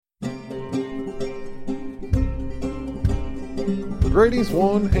greetings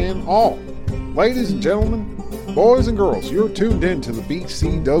one and all. Ladies and gentlemen, boys and girls, you're tuned in to the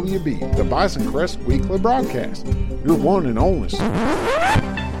BCWB, the Bison Crest Weekly Broadcast. Your one and only.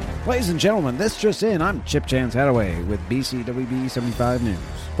 Ladies and gentlemen, this just in, I'm Chip Chance Hathaway with BCWB 75 News.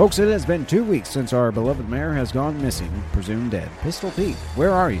 Folks, it has been 2 weeks since our beloved mayor has gone missing, presumed dead. Pistol Pete,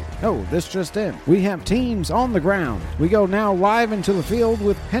 where are you? Oh, this just in. We have teams on the ground. We go now live into the field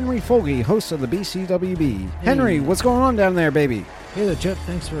with Henry Folge, host of the BCWB. Hey. Henry, what's going on down there, baby? Hey there, Chip.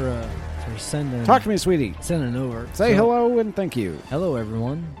 Thanks for sending... Talk to me, sweetie. Sending over. Say hello and thank you. Hello,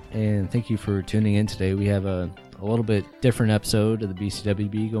 everyone, and thank you for tuning in today. We have a little bit different episode of the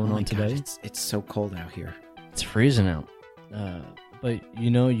BCWB going on today. God, it's so cold out here. It's freezing out. But,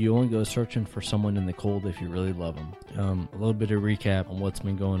 you only go searching for someone in the cold if you really love them. A little bit of recap on what's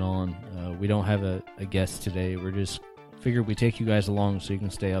been going on. We don't have a guest today. We're just figured we take you guys along so you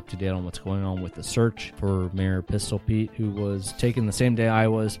can stay up to date on what's going on with the search for Mayor Pistol Pete, who was taken the same day I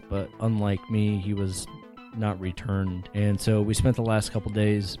was, but unlike me, he was not returned. And so we spent the last couple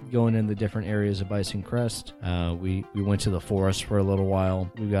days going in the different areas of Bison Crest. We went to the forest for a little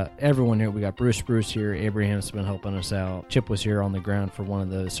while. We got everyone here. We got Bruce here. Abraham's been helping us out. Chip was here on the ground for one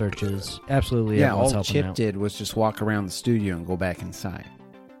of the searches. Absolutely, all helping Chip out. did was just walk around the studio and go back inside.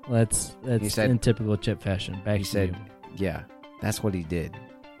 That's in typical Chip fashion. He said, yeah, that's what he did.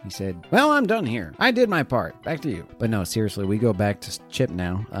 He said, well, I'm done here. I did my part. Back to you. But no, seriously, we go back to Chip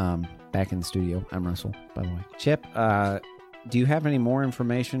now. Back in the studio. I'm Russell, by the way. Chip, do you have any more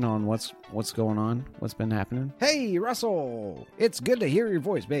information on what's going on? What's been happening? Hey, Russell! It's good to hear your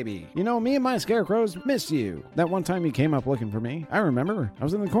voice, baby. Me and my scarecrows missed you. That one time you came up looking for me. I remember. I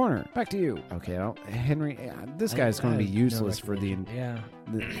was in the corner. Back to you. Okay, Henry, this guy's going to be useless for the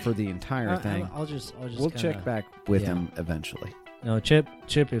entire thing. I'll just we'll check back with him eventually. No, Chip,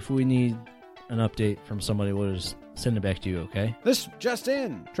 if we need an update from somebody, we'll just send it back to you, okay? This just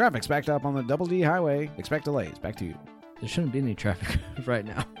in. Traffic's backed up on the Double D Highway. Expect delays. Back to you. There shouldn't be any traffic right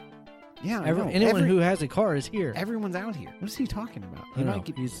now. Yeah, anyone who has a car is here. Everyone's out here. What is he talking about?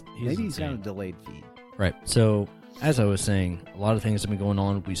 Maybe he's got a delayed feed. Right. So, as I was saying, a lot of things have been going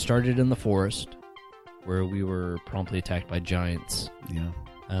on. We started in the forest, where we were promptly attacked by giants. Yeah.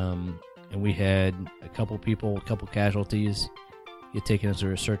 And we had a couple casualties get taken as we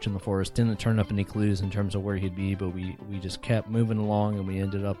were searching the forest. Didn't turn up any clues in terms of where he'd be, but we just kept moving along, and we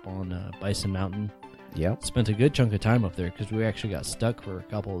ended up on Bison Mountain. Yep. Spent a good chunk of time up there because we actually got stuck for a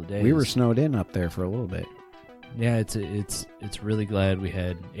couple of days. We were snowed in up there for a little bit. Yeah, it's really glad we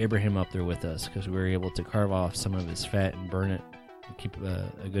had Abraham up there with us because we were able to carve off some of his fat and burn it and keep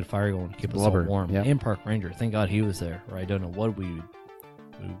a good fire going, keep us all warm. Yep. And Park Ranger, thank God he was there, or I don't know what we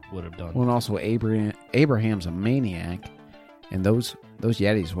would have done. Well, and also Abraham's a maniac, and those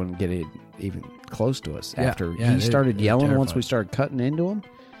Yetis wouldn't get it even close to us. After he started yelling once we started cutting into him,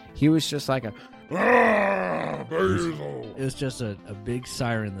 he was just like a... It was just a big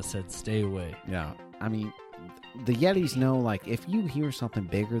siren that said, stay away. Yeah. I mean, the Yetis know, like, if you hear something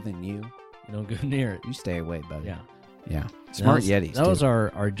bigger than you, don't go near it. You stay away, buddy. Yeah. Yeah. Smart Yetis, That was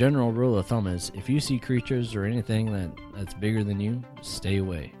our general rule of thumb is if you see creatures or anything that's bigger than you, stay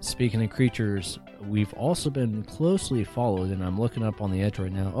away. Speaking of creatures, we've also been closely followed, and I'm looking up on the edge right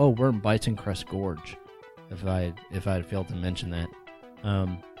now. Oh, we're in Bison Crest Gorge, if I had failed to mention that.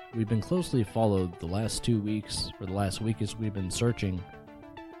 We've been closely followed the last 2 weeks, or the last week as we've been searching,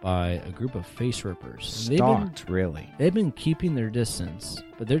 by a group of face rippers. Stalked, really. They've been keeping their distance,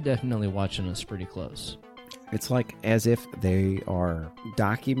 but they're definitely watching us pretty close. It's like as if they are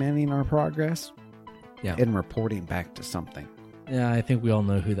documenting our progress and reporting back to something. Yeah, I think we all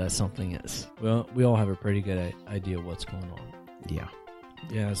know who that something is. Well, we all have a pretty good idea of what's going on. Yeah.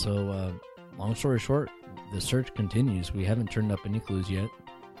 Yeah, so long story short, the search continues. We haven't turned up any clues yet.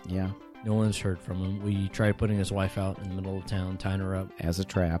 Yeah. No one's heard from him. We tried putting his wife out in the middle of town, tying her up. As a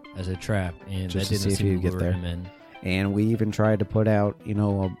trap. And just that didn't seem to lure him in. And we even tried to put out,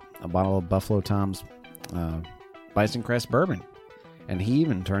 a bottle of Buffalo Tom's Bison Crest bourbon. And he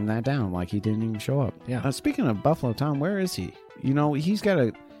even turned that down, like he didn't even show up. Yeah. Speaking of Buffalo Tom, where is he?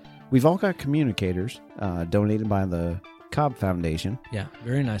 We've all got communicators donated by the Cobb Foundation. Yeah,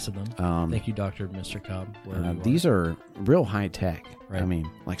 very nice of them. Thank you, Mr. Cobb. These are real high tech. Right. I mean,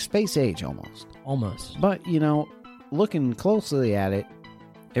 like space age almost. Almost. But, looking closely at it,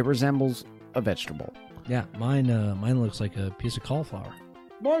 it resembles a vegetable. Yeah, mine looks like a piece of cauliflower.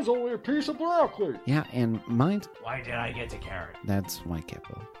 Mine's only a piece of broccoli. Yeah, and mine's... Why did I get the carrot? That's my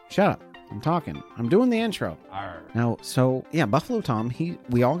kippo. Shut up. I'm talking. I'm doing the intro. Arr. Now, Buffalo Tom,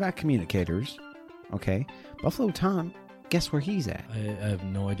 we all got communicators. Okay? Buffalo Tom guess where he's at? I have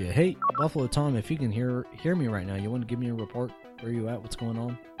no idea. Hey, Buffalo Tom, if you can hear me right now, you want to give me a report? Where you at? What's going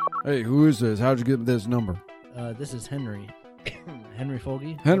on? Hey, who is this? How'd you get this number? This is Henry. Henry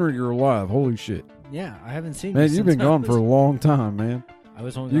Fogey. Henry, you're alive. Holy shit. Yeah, I haven't seen you Man, you've been since gone for a long time, man. I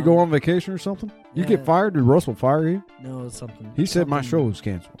was on. You go on vacation or something? You get fired? Did Russell fire you? No, it's something. He said my something show was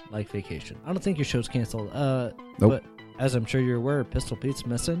canceled. like vacation. I don't think your show's canceled. Nope. But as I'm sure you're aware, Pistol Pete's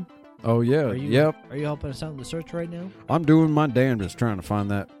missing. Oh, yeah. Are you, Yep. Are you helping us out in the search right now? I'm doing my damnedest trying to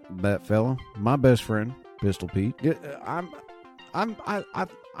find that fella. My best friend, Pistol Pete. I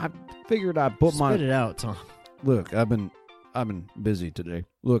figured I'd put Spit it out, Tom. Look, I've been busy today.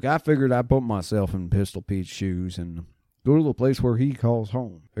 Look, I figured I'd put myself in Pistol Pete's shoes and go to the place where he calls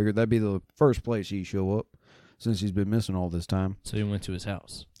home. Figured that'd be the first place he'd show up since he's been missing all this time. So you went to his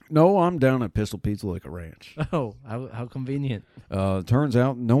house. No, I'm down at Pistol Pete's Liquor Ranch. Oh, how convenient. Turns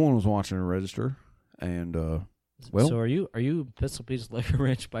out no one was watching the register, and well, so are you Pistol Pete's Liquor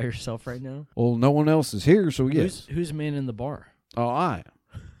Ranch by yourself right now? well, no one else is here, so yes. Who's manning the bar? Oh,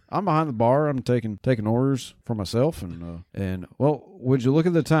 I'm behind the bar. I'm taking orders for myself, and well, would you look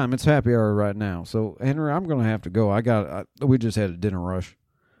at the time? It's happy hour right now. So Henry, I'm gonna have to go. We just had a dinner rush.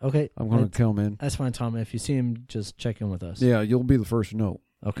 Okay, I'm gonna come in. That's fine, Tom. If you see him, just check in with us. Yeah, you'll be the first to know.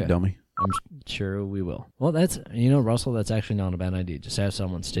 Okay, dummy. I'm sure we will. Well, Russell, that's actually not a bad idea. Just have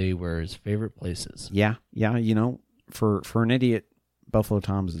someone stay where his favorite place is. Yeah. For an idiot, Buffalo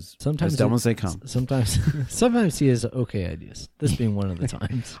Tom's is Sometimes as dumb as they come. Sometimes he has okay ideas. This being one of the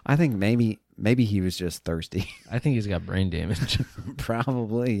times. I think maybe he was just thirsty. I think he's got brain damage.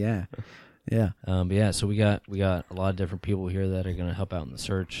 Probably, yeah. Yeah. But yeah, so we got a lot of different people here that are going to help out in the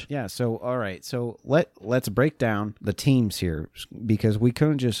search. Yeah, so all right. So let's break down the teams here because we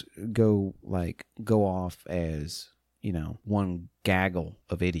couldn't just go off as, one gaggle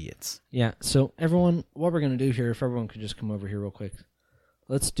of idiots. Yeah, so everyone, what we're going to do here, if everyone could just come over here real quick.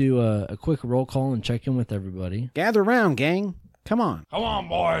 Let's do a quick roll call and check in with everybody. Gather around, gang. Come on. Come on,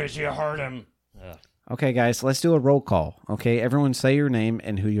 boys, you heard him. Okay, guys, let's do a roll call. Okay, everyone say your name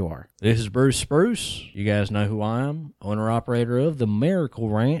and who you are. This is Bruce Spruce. You guys know who I am. Owner-operator of the Miracle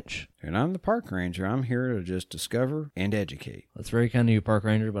Ranch. And I'm the park ranger. I'm here to just discover and educate. That's very kind of you, park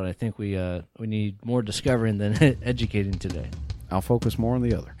ranger, but I think we need more discovering than educating today. I'll focus more on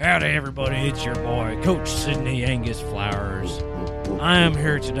the other. Howdy, everybody. It's your boy, Coach Sidney Angus Flowers. I am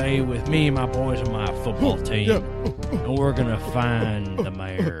here today with me and my boys and my football team, and we're going to find the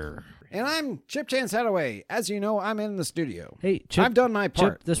mayor. And I'm Chip Chance Hathaway. As you know, I'm in the studio. Hey, Chip. I've done my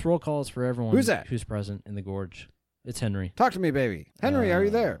part. Chip, this roll call is for everyone Who's that? who's present in the gorge. It's Henry. Talk to me, baby. Henry, are you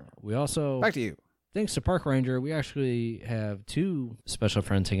there? We also... Back to you. Thanks to Park Ranger, we actually have two special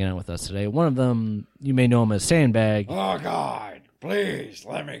friends hanging out with us today. One of them, you may know him as Sandbag. Oh, God. Please,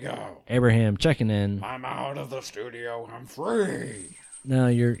 let me go. Abraham checking in. I'm out of the studio. I'm free. No,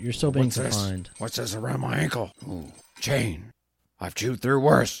 you're still being What's this? confined. What's this around my ankle? Ooh, chain. I've chewed through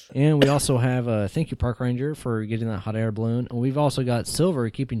worse. And we also have, thank you, Park Ranger, for getting that hot air balloon. And we've also got Silver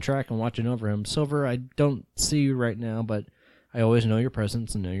keeping track and watching over him. Silver, I don't see you right now, but I always know your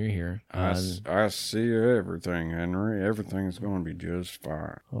presence and know you're here. I see everything, Henry. Everything's going to be just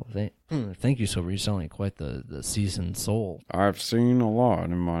fine. Oh, thank you, Silver. You sound like quite the seasoned soul. I've seen a lot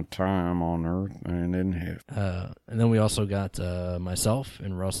in my time on Earth and in heaven. And then we also got myself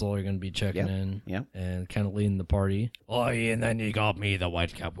and Russell are going to be checking in and kind of leading the party. Oh, and then you got me, the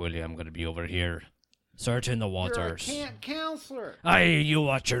White Cap Willie. I'm going to be over here searching the waters. You're a camp counselor. Hey, you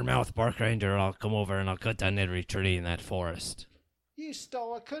watch your mouth, Park Ranger. I'll come over and I'll cut down every tree in that forest. You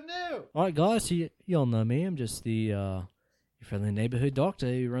stole a canoe. All right, guys, you all know me. I'm just the your friendly neighborhood doctor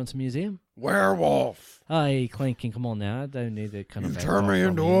who runs a museum. Werewolf. Hey, Clinking, come on now. I don't need to kind of... You turned me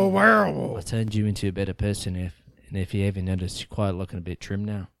into a werewolf. I turned you into a better person if you ever noticed, you're quite looking a bit trim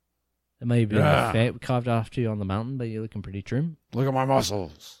now. There may be a fat we carved after you on the mountain, but you're looking pretty trim. Look at my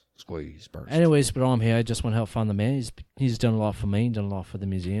muscles. Squeeze, burst. Anyways, but I'm here. I just want to help find the man. He's done a lot for me, done a lot for the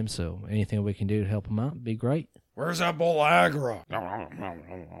museum, so anything we can do to help him out would be great. Where's that Bullagra?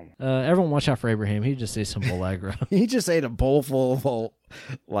 Everyone watch out for Abraham. He just ate some Bullagra. He just ate a bowl full of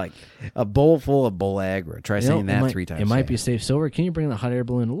Bullagra. Try saying that 3 times. It might be safe. Silver, can you bring the hot air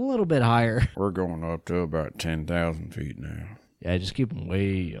balloon a little bit higher? We're going up to about 10,000 feet now. Yeah, just keep them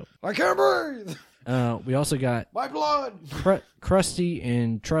way up. I can't breathe. We also got My blood. Krusty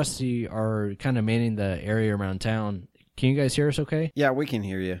and Trusty are kind of manning the area around town. Can you guys hear us okay? Yeah, we can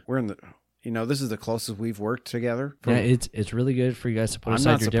hear you. We're in the... this is the closest we've worked together. Yeah, it's really good for you guys to put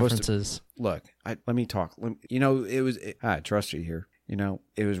aside your differences. Look, let me talk. I trust you here.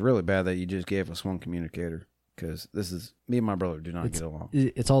 It was really bad that you just gave us one communicator because me and my brother do not get along.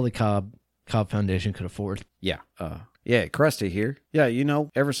 It's all the Cobb Foundation could afford. Yeah. Yeah, Crusty here. Yeah,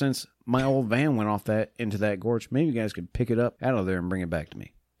 ever since my old van went off into that gorge, maybe you guys could pick it up out of there and bring it back to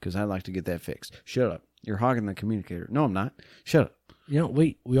me, because I'd like to get that fixed. Shut up. You're hogging the communicator. No, I'm not. Shut up.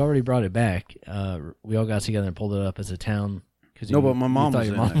 We already brought it back. We all got together and pulled it up as a town. But my mom was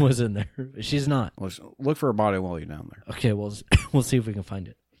your in mom there. was in there. She's not. Well, look for a body while you're down there. Okay, we'll see if we can find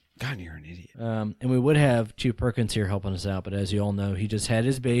it. God, you're an idiot. And we would have Chief Perkins here helping us out, but as you all know, he just had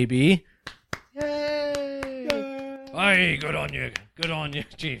his baby. Yay! Hey, good on you,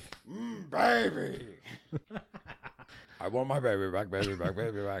 Chief. Baby. I want my baby back, baby back,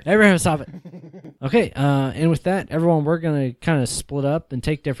 baby back. Abraham, stop it. Okay, and with that, everyone, we're going to kind of split up and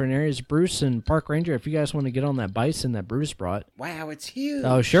take different areas. Bruce and Park Ranger, if you guys want to get on that Bison that Bruce brought. Wow, it's huge.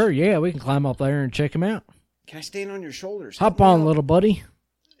 Oh, sure, yeah, we can climb up there and check him out. Can I stand on your shoulders? Hop on, little buddy.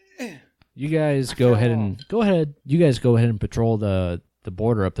 You guys go ahead and patrol the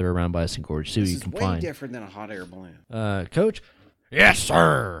border up there around Bison Gorge. See what you can find. This is way different than a hot air balloon. Coach, Yes,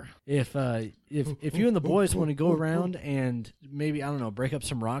 sir. if you and the boys want to go around and maybe, I don't know, break up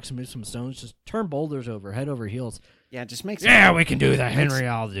some rocks and move some stones, just turn boulders over, head over heels. Yeah, just make some. Yeah, we can do that, Henry.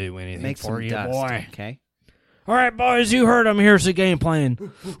 I'll do anything Make for some you, dust, boy. okay? All right, boys, you heard him. Here's the game plan.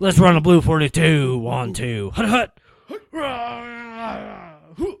 Let's run a blue 42. 1, 2. Hut, hut.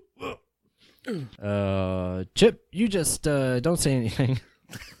 Chip, you just don't say anything.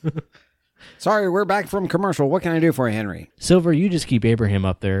 Sorry, we're back from commercial. What can I do for you, Henry? Silver, you just keep Abraham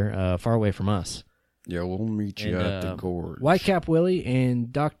up there, far away from us. Yeah, we'll meet you And, at the gorge. Whitecap Willie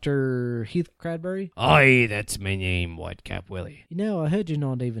and Dr. Heath Cradbury. Aye, that's my name, Whitecap Willie. I heard you're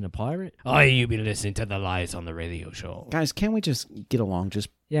not even a pirate. Aye, you be listening to the lies on the radio show. Guys, can't we just get along? Just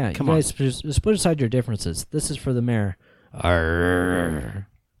Yeah, Come you guys, just put aside your differences. This is for the mayor. Arrgh.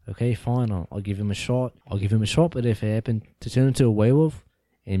 Okay, fine. I'll give him a shot. But if I happen to turn into a werewolf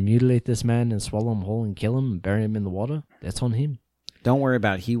and mutilate this man and swallow him whole and kill him and bury him in the water, that's on him. don't worry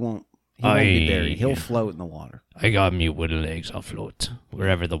about it. He won't be Aye. buried. He'll float in the water. I got me wooden legs. I'll float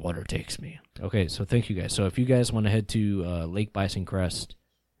wherever the water takes me. Okay, so thank you guys. So if you guys want to head to Lake Bison Crest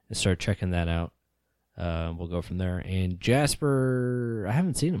and start checking that out, we'll go from there. And Jasper, I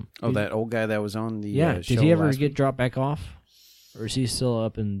haven't seen him. Oh, that old guy that was on the Yeah, show did he ever last get week? dropped back off? Or is he still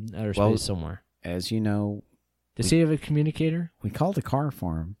up in outer Well, space somewhere? As you know, Does he have a communicator? we called a car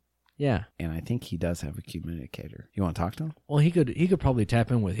for him, Yeah. and I think he does have a communicator. You want to talk to him? Well, he could probably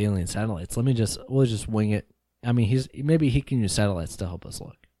tap in with alien satellites. We'll just wing it. I mean, maybe he can use satellites to help us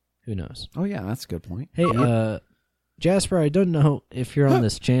look. Who knows? Oh, yeah, that's a good point. Hey, Jasper, I don't know if you're on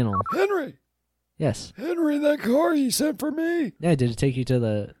this channel. Henry, Yes. that car you sent for me. Yeah, did it take you to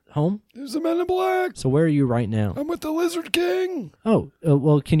the home? There's the Men in Black. So where are you right now? I'm with the Lizard King. Oh,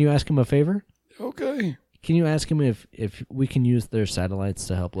 well, can you ask him a favor? Okay, Can you ask him if we can use their satellites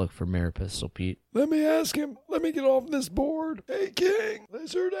to help look for Mayor Pistol Pete? let me ask him. Let me get off this board. Hey, King,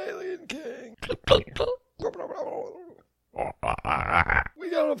 Lizard Alien King. We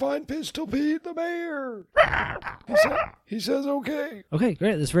gotta find Pistol Pete, the mayor. He says okay. Okay,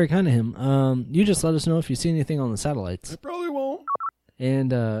 great. That's very kind of him. You just let us know if you see anything on the satellites. I probably won't.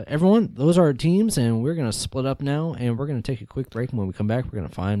 And everyone, those are our teams, and we're going to split up now, and we're going to take a quick break. And when we come back, we're going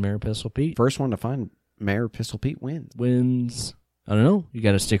to find Mayor Pistol Pete. First one to find Mayor Pistol Pete wins. Wins. I don't know. You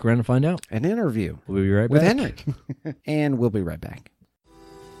got to stick around to find out. An interview We'll be right with back. Henry. And we'll be right back.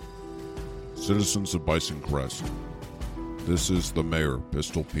 Citizens of Bison Crest, this is the Mayor,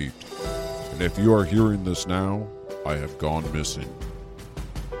 Pistol Pete. And if you are hearing this now, I have gone missing.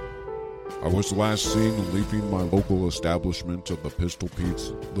 I was last seen leaving my local establishment of the Pistol Pete's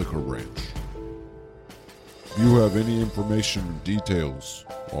Liquor Ranch. If you have any information or details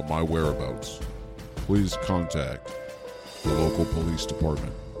on my whereabouts, please contact the local police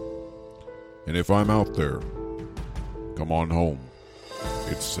department. And if I'm out there, come on home.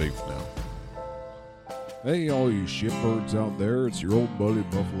 It's safe now. Hey, all you shitbirds out there, it's your old buddy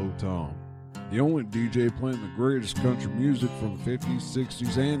Buffalo Tom. The only DJ playing the greatest country music from the 50s,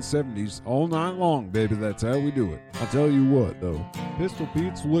 60s, and 70s all night long, baby. That's how we do it. I tell you what, though, Pistol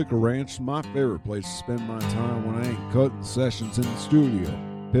Pete's Liquor Ranch is my favorite place to spend my time when I ain't cutting sessions in the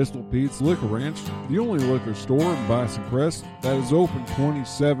studio. Pistol Pete's Liquor Ranch, the only liquor store in Bison Crest that is open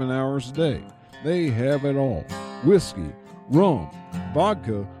 27 hours a day. They have it all. Whiskey, rum,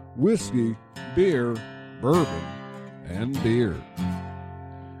 vodka, whiskey, beer, bourbon, and beer.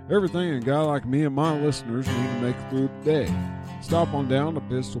 Everything a guy like me and my listeners need to make it through the day. Stop on down to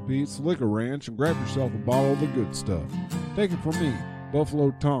Pistol Pete's Liquor Ranch and grab yourself a bottle of the good stuff. Take it from me,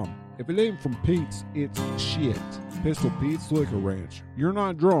 Buffalo Tom. If it ain't from Pete's, it's shit. Pistol Pete's Liquor Ranch. You're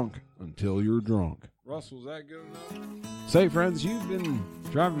not drunk until you're drunk. Russell, is that good enough? Say, friends, you've been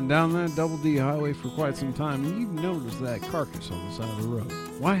driving down that Double D highway for quite some time, and you've noticed that carcass on the side of the road.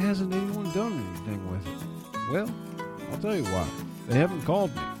 Why hasn't anyone done anything with it? Well, I'll tell you why. They haven't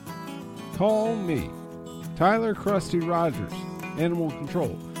called me. Call me. Tyler Krusty Rogers, Animal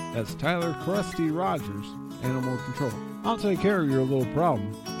Control. That's Tyler Krusty Rogers, Animal Control. I'll take care of your little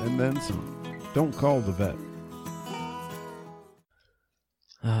problem, and then some. Don't call the vet.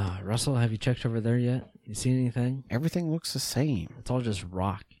 Russell, have you checked over there yet? You seen anything? Everything looks the same. It's all just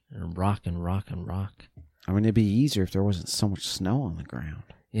rock and rock and rock and rock. I mean, it'd be easier if there wasn't so much snow on the ground.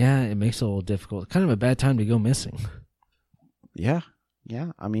 Yeah, it makes it a little difficult. Kind of a bad time to go missing. Yeah.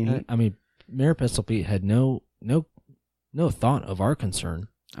 I mean, Mayor Pistol Pete had no thought of our concern.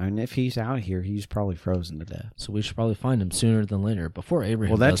 if he's out here, he's probably frozen to death. So we should probably find him sooner than later, before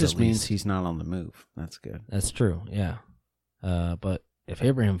Abraham. Well, that does, just at means least. he's not on the move. That's good. That's true. Yeah. But if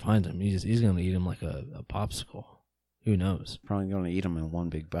Abraham finds him, he's going to eat him like a popsicle. Who knows? Probably going to eat him in one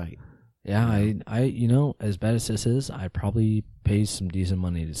big bite. Yeah, I as bad as this is, I probably pay some decent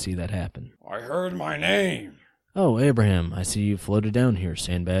money to see that happen. I heard my name. Oh, Abraham, I see you floated down here,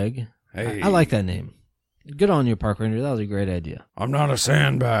 sandbag. Hey. I like that name. Good on you, Park Ranger. That was a great idea. I'm not a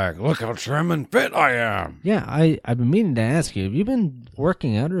sandbag. Look how trim and fit I am. Yeah, I've been meaning to ask you, have you been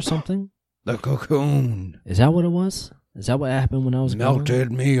working out or something? The cocoon Is that what it was? Is that what happened when I was gone?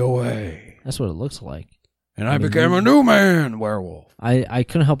 melted me away, That's what it looks like. and I became a new man werewolf. I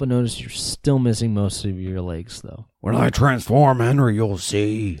couldn't help but notice you're still missing most of your legs, though. When I transform, Henry, you'll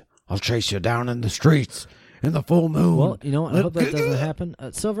see. I'll chase you down in the streets in the full moon. Well, you know what? I hope that doesn't happen.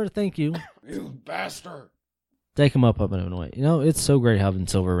 Silver, thank you. You bastard. Take him up and away. You know, it's so great having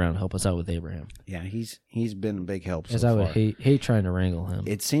Silver around to help us out with Abraham. Yeah, he's been a big help so As I would far. hate trying to wrangle him.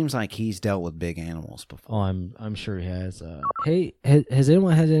 It seems like he's dealt with big animals before. Oh, I'm sure he has. Hey, has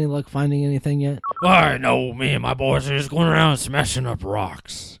anyone had any luck finding anything yet? I know me and my boys are just going around smashing up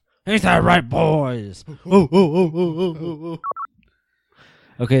rocks. Ain't that right, boys?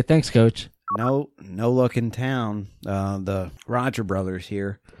 Okay, thanks, Coach. No luck in town. The Roger brothers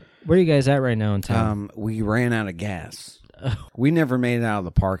here. Where are you guys at right now in town? We ran out of gas. We never made it out of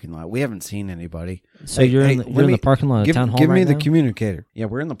the parking lot. We haven't seen anybody. So you're in the parking lot of town hall Give right me the now? communicator. Yeah,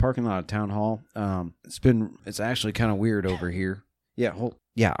 we're in the parking lot of town hall. It's actually kind of weird over here.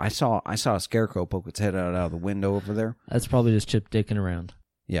 Yeah, I saw a scarecrow poke its head out of the window over there. That's probably just Chip dicking around.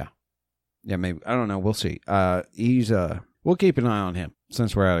 Yeah, maybe. I don't know. We'll see. We'll keep an eye on him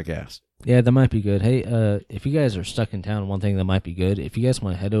since we're out of gas. Yeah, that might be good. Hey, if you guys are stuck in town, one thing that might be good, if you guys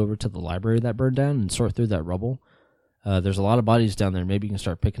want to head over to the library that burned down and sort through that rubble, there's a lot of bodies down there. Maybe you can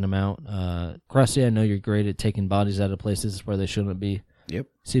start picking them out. Krusty, I know you're great at taking bodies out of places where they shouldn't be. Yep.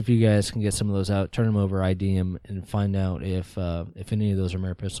 See if you guys can get some of those out, turn them over, ID them, and find out if any of those are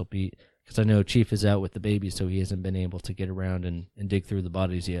Mayor Pistol Pete. Because I know Chief is out with the baby, so he hasn't been able to get around and dig through the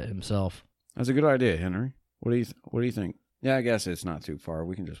bodies yet himself. That's a good idea, Henry. What do you think? Yeah, I guess it's not too far.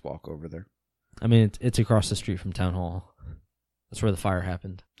 We can just walk over there. I mean, it's across the street from Town Hall. That's where the fire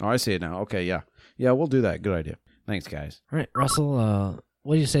happened. Oh, I see it now. Okay, yeah. Yeah, we'll do that. Good idea. Thanks, guys. All right, Russell,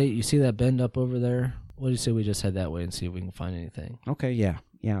 what do you say? You see that bend up over there? What do you say we just head that way and see if we can find anything? Okay, yeah,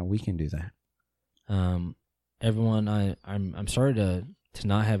 we can do that. Everyone, I'm sorry to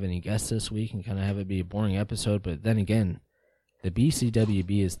not have any guests this week and kind of have it be a boring episode, but then again, the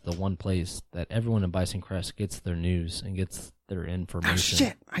BCWB is the one place that everyone in Bison Crest gets their news and gets their information. Oh,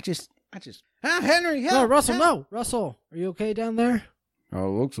 shit. I just. Henry, help. No, Russell, help. no. Russell, are you okay down there? Oh,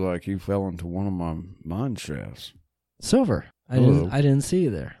 it looks like you fell into one of my mine shafts. Silver. Hello. I didn't see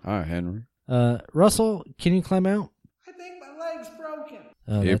you there. Hi, Henry. Russell, can you climb out? I think my leg's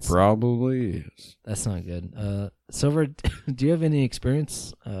broken. It probably is. That's not good. Silver, do you have any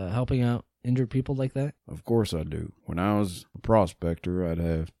experience helping out injured people like that? Of course I do. When I was a prospector, I'd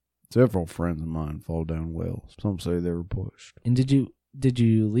have several friends of mine fall down wells. Some say they were pushed. And did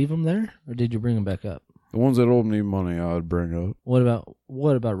you leave them there, or did you bring them back up? The ones that owed me money, I'd bring up.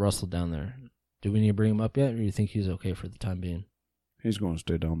 What about Russell down there? Do we need to bring him up yet, or do you think he's okay for the time being? He's going to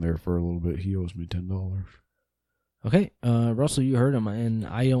stay down there for a little bit. He owes me $10. Okay, Russell, you heard him, and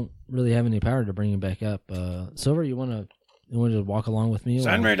I don't really have any power to bring him back up. Silver, you want to walk along with me?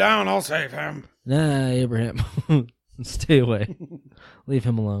 Send me down, I'll save him. Nah, Abraham, stay away. Leave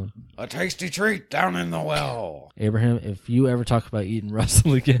him alone. A tasty treat down in the well. Abraham, if you ever talk about eating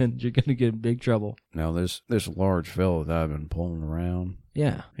Russell again, you're gonna get in big trouble. Now, this large fellow that I've been pulling around,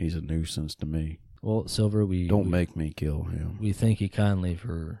 Yeah. he's a nuisance to me. Well, Silver, Don't make me kill him. We thank you kindly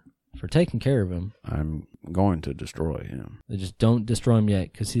for taking care of him. I'm going to destroy him. Just don't destroy him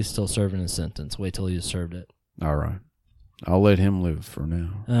yet, because he's still serving his sentence. Wait till he's served it. All right. I'll let him live for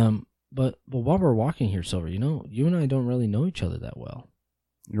now. But while we're walking here, Silver, you and I don't really know each other that well.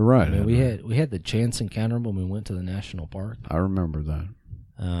 You're right. I mean, Henry. we had the chance encounter when we went to the national park. I remember that.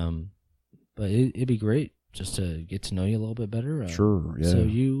 But it'd be great just to get to know you a little bit better. Sure, yeah. So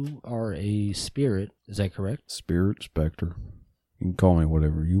you are a spirit, is that correct? Spirit, specter. You can call me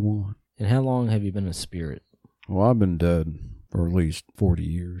whatever you want. And how long have you been a spirit? Well, I've been dead for at least 40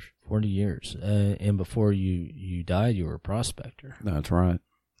 years. 40 years. And before you died, you were a prospector. That's right.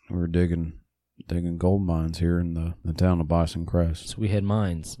 We were digging gold mines here in the town of Bison Crest. So we had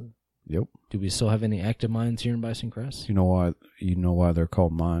mines. Yep. Do we still have any active mines here in Bison Crest? You know why they're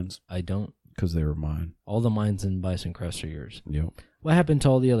called mines? I don't. Because they were mine. All the mines in Bison Crest are yours. Yep. What happened to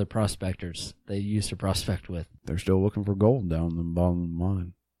all the other prospectors they used to prospect with? They're still looking for gold down the bottom of the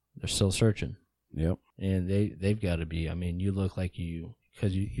mine. They're still searching. Yep. And they've got to be. I mean, you look like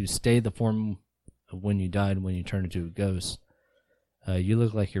because you stayed the form of when you died, when you turned into a ghost. You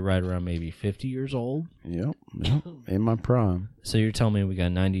look like you're right around maybe 50 years old. Yep. In my prime. So you're telling me we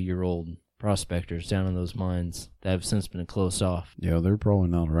got 90-year-old prospectors down in those mines that have since been closed off. Yeah, they're probably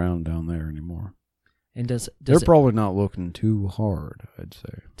not around down there anymore. And they're probably not looking too hard, I'd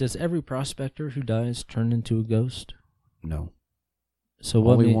say. Does every prospector who dies turn into a ghost? No. So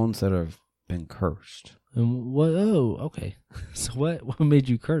what? Only ones that have been cursed. And what? Oh, okay. So what made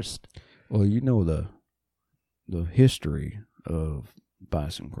you cursed? Well, you know the history of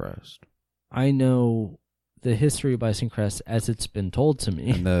Bison Crest. I know the history of Bison Crest as it's been told to me.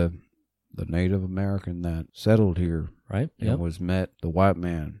 And the Native American that settled here, right? And was met the white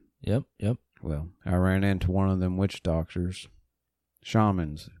man. Yep. Well, I ran into one of them witch doctors,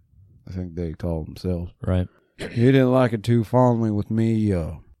 shamans, I think they call themselves. Right. He didn't like it too fondly with me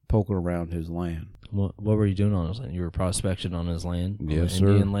poking around his land. What were you doing on his land? You were prospecting on his land? Yes, sir.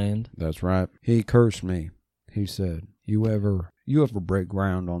 Indian land? That's right. He cursed me. He said, you ever break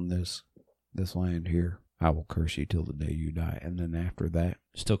ground on this land here, I will curse you till the day you die. And then after that,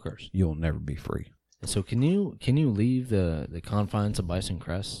 still curse. You'll never be free. So can you leave the confines of Bison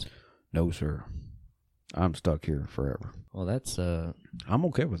Crest? No, sir. I'm stuck here forever. Well, that's I'm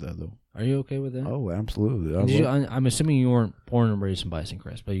okay with that, though. Are you okay with that? Oh, absolutely. I'm assuming you weren't born and raised in Bison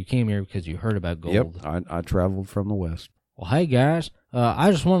Crest, but you came here because you heard about gold. Yep, I traveled from the west. Well, hey guys,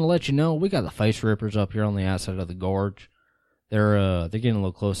 I just want to let you know we got the face rippers up here on the outside of the gorge. They're getting a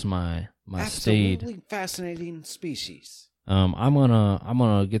little close to my steed. Absolutely fascinating species. I'm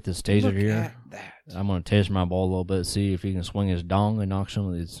gonna get this taser Look here. at that. I'm gonna taser my ball a little bit, see if he can swing his dong and knock some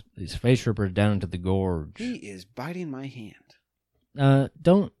of these face rippers down into the gorge. He is biting my hand.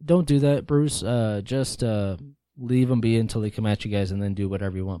 Don't do that, Bruce. Just leave them be until they come at you guys, and then do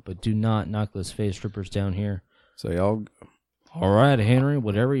whatever you want. But do not knock those face rippers down here. So y'all. All right, Henry.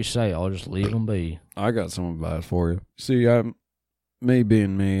 Whatever you say, I'll just leave them be. I got some advice for you. See, me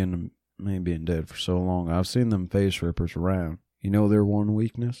being me and me being dead for so long, I've seen them face rippers around. You know their one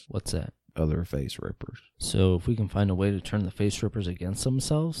weakness? What's that? Other face rippers. So if we can find a way to turn the face rippers against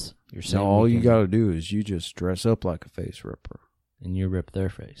themselves, you're saying all you got to do is you just dress up like a face ripper. And you rip their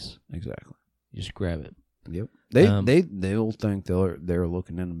face. Exactly. You just grab it. Yep. They'll think they're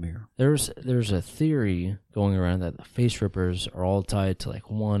looking in the mirror. There's a theory going around that the face rippers are all tied to like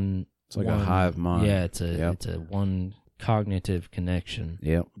one. It's like a hive mind. Yeah, it's a one cognitive connection.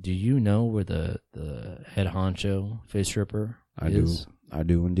 Yep. Do you know where the head honcho face ripper is? I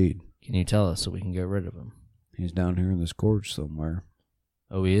do indeed. Can you tell us so we can get rid of him? He's down here in this gorge somewhere.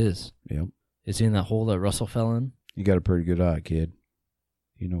 Oh, he is? Yep. Is he in that hole that Russell fell in? You got a pretty good eye, kid.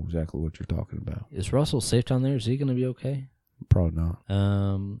 You know exactly what you're talking about. Is Russell safe down there? Is he going to be okay? Probably not.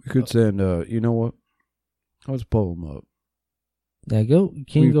 We could send, you know what? Let's pull him up. Yeah, go.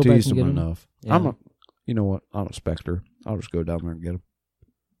 Can you go back and get him? Enough. Yeah. You know what? I'm a specter. I'll just go down there and get him.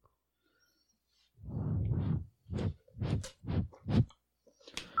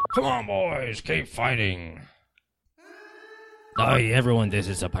 Come on, boys, keep fighting. Hi, everyone, this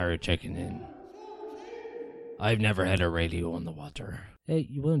is a pirate checking in. I've never had a radio on the water. Hey,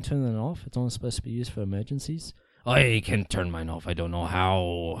 you wouldn't turn that off? It's only supposed to be used for emergencies. I can turn mine off. I don't know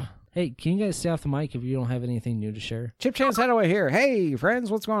how. Hey, can you guys stay off the mic if you don't have anything new to share? Chip Chance Hathaway here. Hey,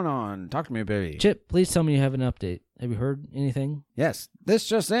 friends, what's going on? Talk to me, baby. Chip, please tell me you have an update. Have you heard anything? Yes, this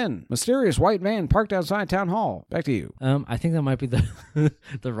just in. Mysterious white van parked outside town hall. Back to you. I think that might be the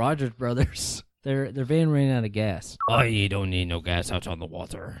the Rogers brothers. Their van ran out of gas. I don't need no gas out on the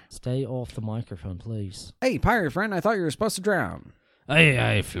water. Stay off the microphone, please. Hey, pirate friend, I thought you were supposed to drown.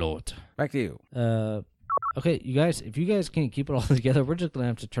 I float. Back to you. Okay, you guys, if you guys can't keep it all together, we're just going to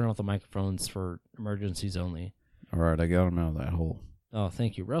have to turn off the microphones for emergencies only. All right, I got him out of that hole. Oh,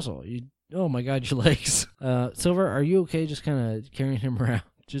 thank you. Russell, oh my God, your legs. Silver, are you okay just kind of carrying him around?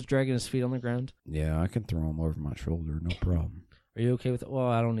 Just dragging his feet on the ground? Yeah, I can throw him over my shoulder, no problem. Are you okay with it? Well,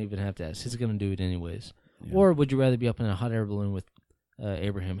 I don't even have to ask. He's going to do it anyways. Yeah. Or would you rather be up in a hot air balloon with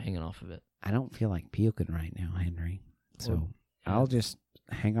Abraham hanging off of it? I don't feel like puking right now, Henry. So Well, I'll just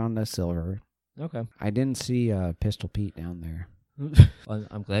hang on to Silver. Okay. I didn't see Pistol Pete down there.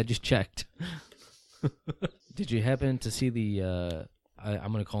 I'm glad you checked. Did you happen to see the,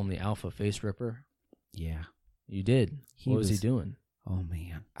 I'm going to call him the Alpha Face Ripper? Yeah. You did. What was he doing? Oh,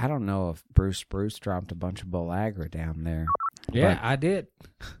 man. I don't know if Bruce Spruce dropped a bunch of Bullagra down there. Yeah, I did.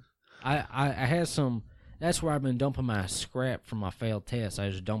 I had some. That's where I've been dumping my scrap from my failed test. I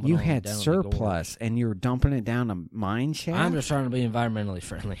just dump it. You on had down the surplus, and you were dumping it down a mine shaft? I'm just trying to be environmentally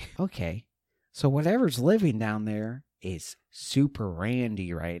friendly. Okay. So whatever's living down there is super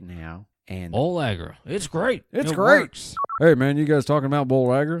randy right now. And Bullagra. It's great. It's It great. works. Hey, man, you guys talking about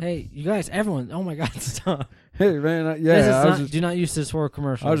Bullagra? Hey, you guys, everyone. Oh, my God, stop. Hey, man, Do not use this for a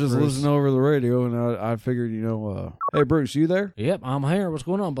commercial. I was just Bruce. listening over the radio, and I figured, hey, Bruce, you there? Yep, I'm here. What's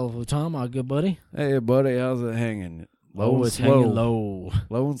going on, Buffalo Tom, my good buddy? Hey, buddy, how's it hanging? It's hanging low.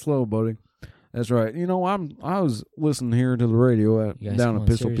 Low and slow, buddy. That's right. I was listening here to the radio You guys, down come at on,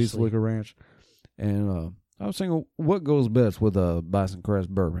 Pistol Pizza seriously. Liquor Ranch, and I was thinking, what goes best with a Bison Crest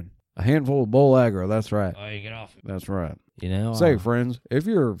bourbon? A handful of Bullagra. That's right. Oh, you get off. That's right. You know, Say, friends, if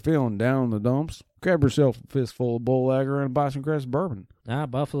you're feeling down in the dumps, grab yourself a fistful of Bullagra and a Bison Crest bourbon.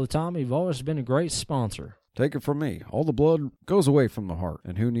 Buffalo Tom, you've always been a great sponsor. Take it from me. All the blood goes away from the heart,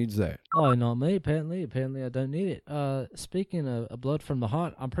 and who needs that? Oh, not me, apparently. Apparently, I don't need it. Speaking of blood from the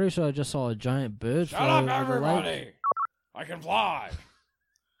heart, I'm pretty sure I just saw a giant bird Shut fly up, over the lake. everybody! I can fly.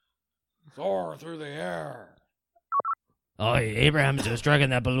 Soar through the air. Oh, Abraham's just dragging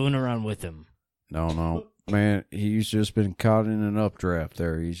that balloon around with him. No. Man, he's just been caught in an updraft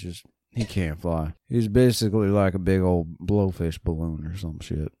there. He can't fly. He's basically like a big old blowfish balloon or some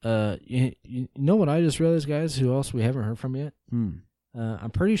shit. You know what I just realized, guys? Who else we haven't heard from yet? Hmm.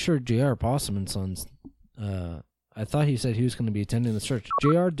 I'm pretty sure J.R. Possum and Sons. I thought he said he was going to be attending the church.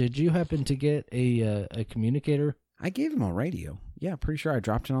 J.R., did you happen to get a communicator? I gave him a radio. Yeah, pretty sure I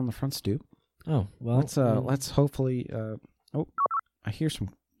dropped it on the front stoop. Oh, well. Let's hopefully. I hear some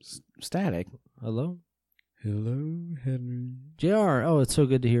static. Hello? Hello, Henry. JR, oh, it's so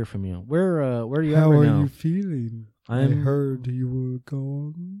good to hear from you. Where are you at How right are now? you feeling? I heard you were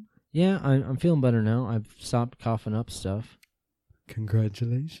gone. Yeah, I'm feeling better now. I've stopped coughing up stuff.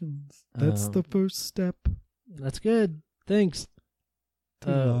 Congratulations. That's the first step. That's good. Thanks.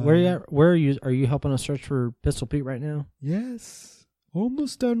 to Where you life. at? Where are you? Are you helping us search for Pistol Pete right now? Yes.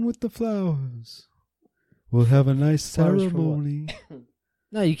 Almost done with the flowers. We'll have a nice Flowers for what? ceremony.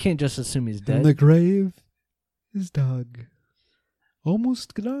 No, you can't just assume he's dead. And the grave is dug.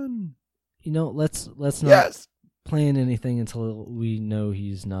 Almost done. You know, let's not plan anything until we know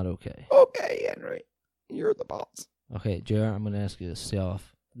he's not okay. Okay, Henry. You're the boss. Okay, JR, I'm going to ask you to stay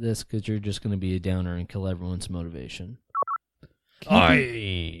off this because you're just going to be a downer and kill everyone's motivation.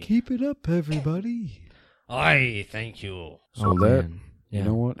 Keep it up, everybody. Aye, thank you. So that, man. Yeah. you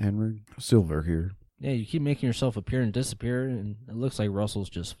know what, Henry? Silver here. Yeah, you keep making yourself appear and disappear, and it looks like Russell's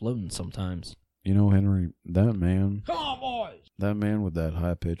just floating sometimes. You know, Henry, that man, Come on, boys. that man with that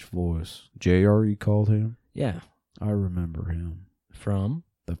high-pitched voice, JR, you called him? Yeah. I remember him. From?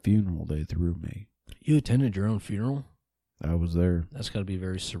 The funeral they threw me. You attended your own funeral? I was there. That's got to be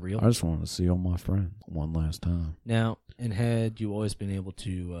very surreal. I just wanted to see all my friends one last time. Now, and had you always been able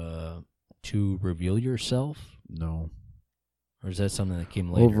to reveal yourself? No. Or is that something that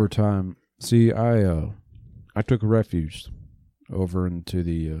came later? Over time, see, I took refuge over into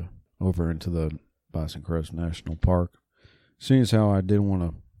the Bison Crest National Park. Seeing as how I didn't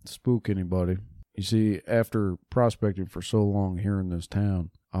want to spook anybody. You see, after prospecting for so long here in this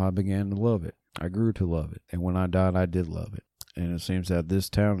town, I began to love it. I grew to love it. And when I died, I did love it. And it seems that this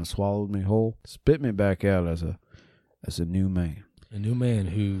town has swallowed me whole, spit me back out as a new man. A new man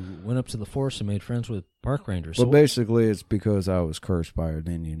who went up to the forest and made friends with park rangers. But basically, it's because I was cursed by an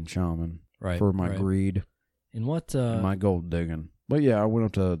Indian shaman for my greed And what? and my gold digging. But yeah, I went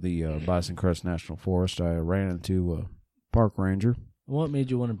up to the Bison Crest National Forest. I ran into a park ranger. What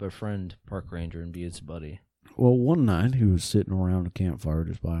made you want to befriend park ranger and be his buddy? Well, one night he was sitting around a campfire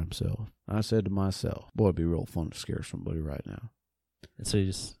just by himself. I said to myself, boy, it'd be real fun to scare somebody right now. And so you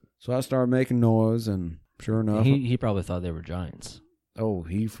just So I started making noise, and sure enough, he probably thought they were giants. oh,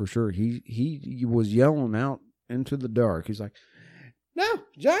 he for sure, he was yelling out into the dark. He's like, "No,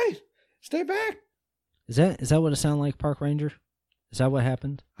 giant, stay back!" Is that what it sounded like, park ranger? Is that what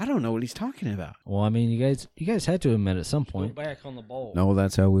happened? I don't know what he's talking about. Well, I mean, you guys had to have met at some point. Go back on the ball. No,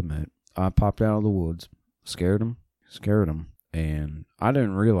 that's how we met. I popped out of the woods, scared him, and I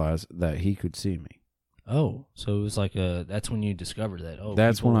didn't realize that he could see me. Oh, so it was like that's when you discovered that. Oh,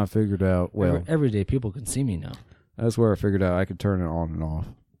 That's when I figured out, well, everyday people can see me now. that's where I figured out I could turn it on and off.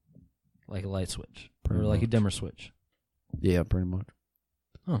 Like a light switch. Pretty or like a much. dimmer switch. Yeah, pretty much.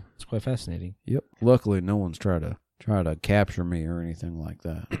 Oh, it's quite fascinating. Yep. Luckily, no one's tried to capture me or anything like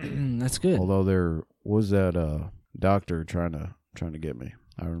that. That's good. Although there was that doctor trying to get me.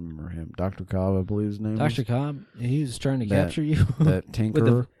 I remember him, Dr. Cobb, I believe his name. Dr. Cobb, he was trying to That- capture you. That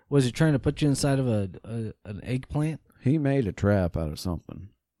tinkerer. Was he trying to put you inside of an eggplant? He made a trap out of something.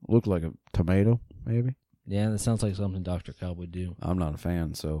 Looked like a tomato, maybe. Yeah, that sounds like something Dr. Cobb would do. I'm not a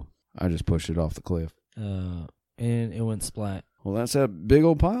fan, so I just pushed it off the cliff. And it went splat. Well, that's that big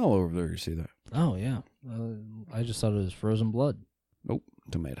old pile over there. You see that? Oh, yeah. I just thought it was frozen blood. Nope,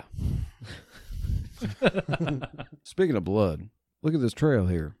 tomato. Speaking of blood, look at this trail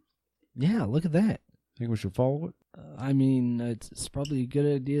here. Yeah, look at that. Think we should follow it? I mean, it's probably a good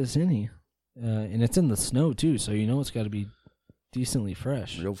idea as any. And it's in the snow, too, so you know it's got to be decently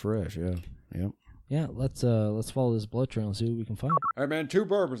fresh. Real fresh, yeah. Yep. Yeah, let's follow this blood trail and see what we can find. Hey, man, 2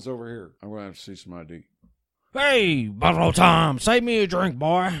 bourbons over here. I'm going to have to see some ID. Hey, Buffalo Tom, save me a drink,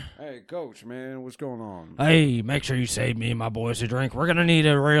 boy. Hey, Coach, man, what's going on? Hey, make sure you save me and my boys a drink. We're gonna need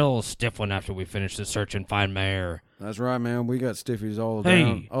a real stiff one after we finish the search and find Mayor. That's right, man. We got stiffies all Hey,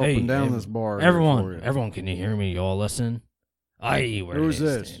 down, up and down hey, this bar. here for Everyone, you. everyone, can you hear me? Y'all listen? Aye, we're Who's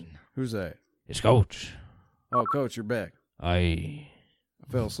this? listening. Who's that? It's Coach. Oh, Coach, you're back. Aye.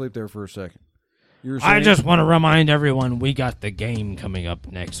 I fell asleep there for a second. You were I saying- just want to remind everyone we got the game coming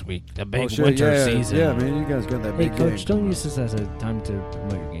up next week. The big Oh, shit, winter yeah, season. Yeah, man, you guys got that Hey, big Coach, game. don't use this as a time to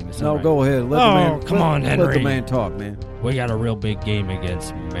promote your game. It's No, all right. go ahead. Let the Oh, man, come let- on, Let the Henry. man talk, man. We got a real big game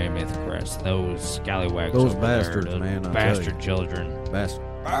against Mammoth Crest. Those scallywags Those over there, bastards, those man, I tell bastard children. Bastard.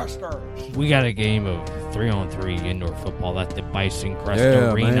 We got a game of 3-on-3 indoor football at the Bison Crest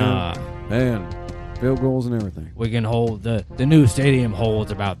Yeah, Arena. Man, field goals and everything. We can hold the new stadium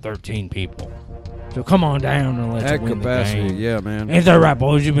holds about 13 people. So come on down and let's At win capacity, the game. yeah, man. Ain't that right,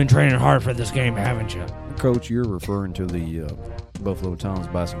 boys? You've been training hard for this game, haven't you? Coach, you're referring to the Buffalo Tom's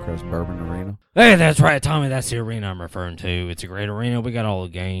Bison Crest Bourbon Arena. Hey, that's right, Tommy. That's the arena I'm referring to. It's a great arena. We got all the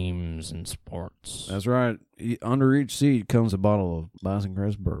games and sports. That's right. Under each seat comes a bottle of Bison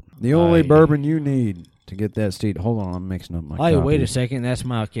Crest Bourbon. The only Aye. bourbon you need to get that seat. Hold on, I'm mixing up my Hey, wait a copies. second. That's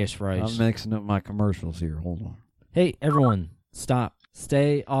my I'm catchphrase. mixing up my commercials here. Hold on. Hey, everyone, stop.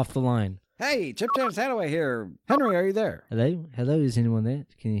 Stay off the line. Hey, Chip Chance Hathaway here. Henry, are you there? Hello? Hello? Is anyone there?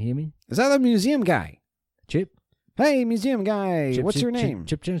 Can you hear me? Is that the museum guy? Chip? Hey, museum guy. Chip, What's Chip, your Chip, name?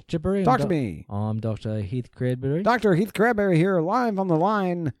 Chip Chippery. Talk to me. I'm Dr. Heath Cradbury. Dr. Heath Crabberry here, live on the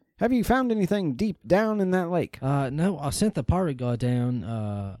line. Have you found anything deep down in that lake? No, I sent the pirate guy down.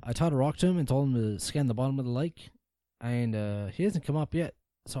 I tied a rock to him and told him to scan the bottom of the lake. And he hasn't come up yet.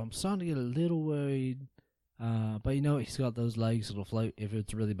 So I'm starting to get a little worried. But you know, he's got those legs that'll float. If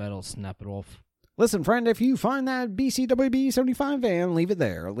it's really bad, I'll snap it off. Listen, friend, if you find that BCWB 75 van, leave it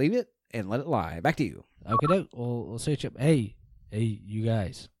there. Leave it and let it lie. Back to you. Okay, doke. We'll say, Chip. Hey, you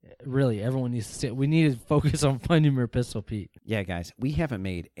guys. Really, everyone needs to sit. We need to focus on finding your Pistol Pete. Yeah, guys, we haven't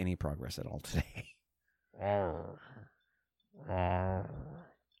made any progress at all today.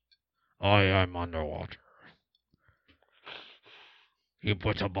 I'm underwater. You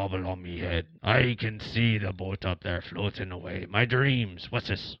put a bubble on me head. I can see the boat up there floating away. My dreams. What's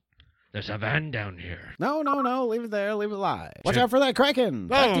this? There's a van down here. No, leave it there. Leave it lie. Watch Chip. out for that Kraken.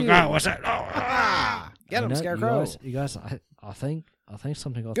 Back to Oh you. God, what's that? Oh, Ah! Get him, You know, Scarecrow. You guys, I think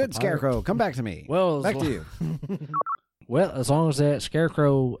something got Good, the pirate. Scarecrow. Come back to me. Well, back to you. Well, as long as that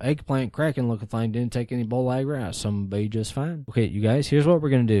Scarecrow eggplant Kraken looking thing didn't take any bull aggro, some be just fine. Okay, you guys, here's what we're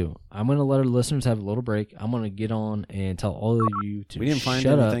gonna do. I'm gonna let our listeners have a little break. I'm gonna get on and tell all of you to We didn't find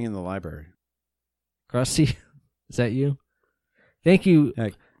shut anything up. in the library. Krusty, is that you? Thank you.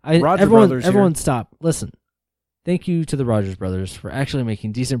 Heck, Everyone, Brothers here. everyone, stop. Listen. Thank you to the Rogers brothers for actually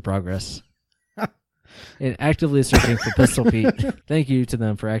making decent progress and actively searching for Pistol Pete. Thank you to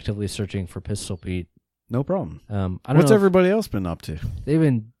them for actively searching for Pistol Pete. No problem. I don't What's know if everybody else been up to? they've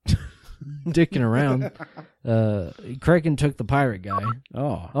been dicking around. Kraken took the pirate guy.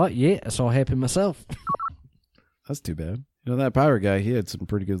 Oh yeah, so happy myself. That's too bad. You know, that pirate guy, he had some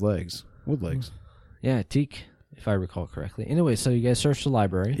pretty good legs. Wood legs. Yeah, teak, if I recall correctly. Anyway, so you guys searched the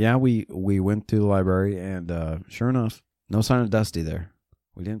library. Yeah, we went to the library, and sure enough, no sign of Dusty there.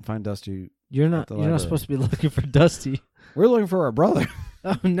 We didn't find Dusty. You're not the you're library. not supposed to be looking for Dusty. We're looking for our brother.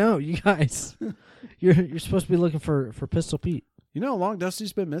 Oh no, you guys. You're supposed to be looking for Pistol Pete. You know how long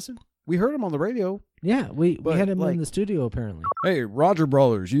Dusty's been missing? We heard him on the radio. Yeah, we But, had him like- in the studio apparently. Hey, Roger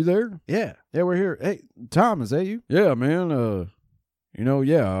Brothers, you there? Yeah, we're here. Hey, Tom, is that you? Yeah, man.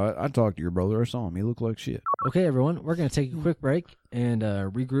 Yeah, I talked to your brother. I saw him. He looked like shit. Okay, everyone, we're going to take a quick break and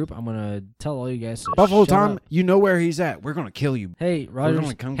regroup. I'm going to tell all you guys to Buffalo shut Tom, up. you know where he's at. We're going to kill you. Hey, Rogers,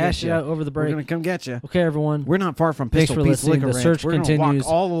 gonna come hash get it ya. out over the We're break. going to come get you. Okay, everyone. We're not far from Thanks Pistol for Pete's listening. Liquor The Ranch. search We're gonna continues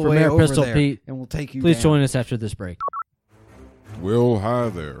walk all the for way Mayor over Pistol there, Pete. and we'll take you Please down. join us after this break. Well, hi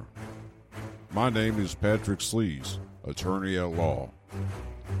there. My name is Patrick Slees, attorney at law,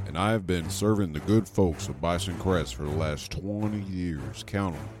 and I have been serving the good folks of Bison Crest for the last 20 years.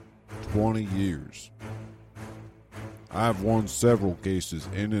 Count them, 20 years. I have won several cases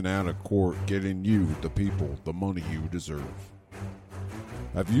in and out of court getting you, the people, the money you deserve.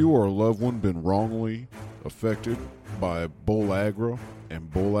 Have you or a loved one been wrongly affected by Bull Agra and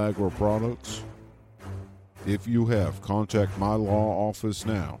Bull Agra products? If you have, contact my law office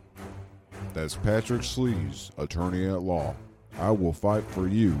now. That's Patrick Slees, attorney at law. I will fight for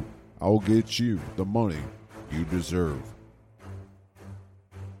you. I'll get you the money you deserve.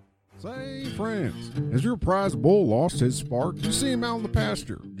 Say, friends, has your prize bull lost his spark? You see him out in the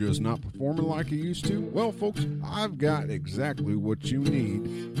pasture, just not performing like he used to? Well, folks, I've got exactly what you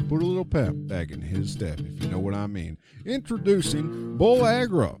need to put a little pep back in his step, if you know what I mean. Introducing Bull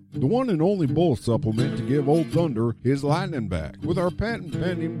Agra, the one and only bull supplement to give Old Thunder his lightning back. With our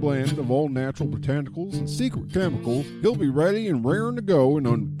patent-pending blend of all natural botanicals and secret chemicals, he'll be ready and raring to go in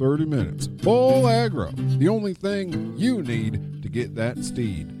under 30 minutes. Bull Agra, the only thing you need to get that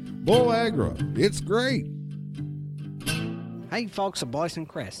steed. Bull Agra, it's great. Hey folks of Bison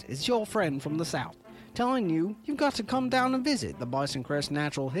Crest, it's your friend from the South, telling you you've got to come down and visit the Bison Crest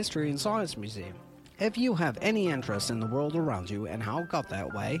Natural History and Science Museum. If you have any interest in the world around you and how it got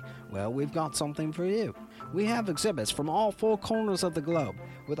that way, well, we've got something for you. We have exhibits from all four corners of the globe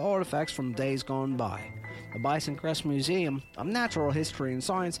with artifacts from days gone by. The Bison Crest Museum of Natural History and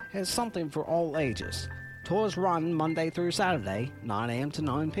Science has something for all ages. Tours run Monday through Saturday, 9 a.m. to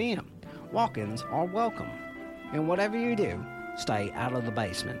 9 p.m. Walk-ins are welcome. And whatever you do, stay out of the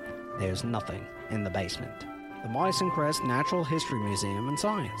basement. There's nothing in the basement. The Bison Crest Natural History Museum and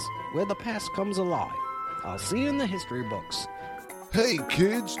Science, where the past comes alive. I'll see you in the history books. Hey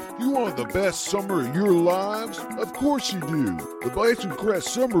kids, you want the best summer of your lives? Of course you do. The Bison Crest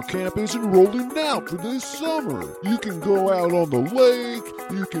Summer Camp is enrolling now for this summer. You can go out on the lake,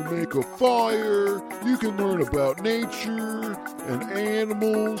 you can make a fire, you can learn about nature and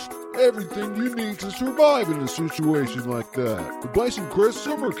animals, everything you need to survive in a situation like that. The Bison Crest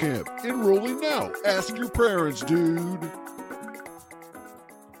Summer Camp, enrolling now. Ask your parents, dude.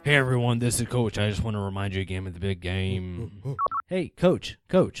 Hey everyone, this is Coach. I just want to remind you again of the big game. Hey, Coach,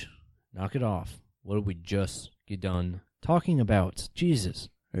 knock it off. What did we just get done talking about? Jesus.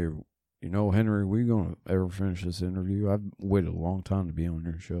 Hey, Henry, we going to ever finish this interview? I've waited a long time to be on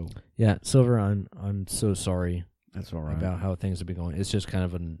your show. Yeah, Silver, I'm so sorry That's all right. about how things have been going. It's just kind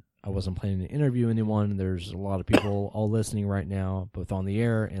of I wasn't planning to interview anyone. There's a lot of people all listening right now, both on the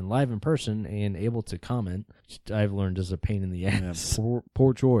air and live in person and able to comment. Which I've learned is a pain in the ass. Yeah,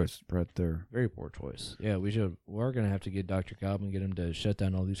 poor choice right there. Very poor choice. Yeah, we're going to have to get Dr. Cobb and get him to shut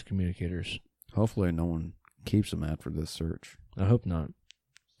down all these communicators. Hopefully no one keeps them after this search. I hope not.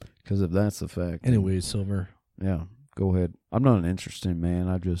 Because if that's the fact... Anyways, Silver. Yeah, go ahead. I'm not an interesting man.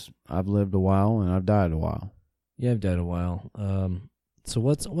 I've lived a while and I've died a while. Yeah, I've died a while. So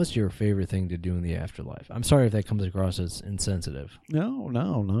what's your favorite thing to do in the afterlife? I'm sorry if that comes across as insensitive. No, not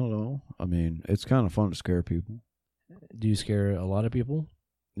at all. I mean, it's kind of fun to scare people. Do you scare a lot of people?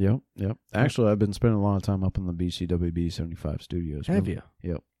 Yep. Actually, I've been spending a lot of time up in the BCWB 75 studios. Have you?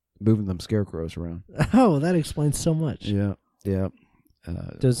 Yep. Moving them scarecrows around. Oh, that explains so much. Yeah.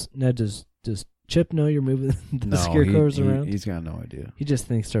 Does Chip know you're moving the scarecrows around? He's got no idea. He just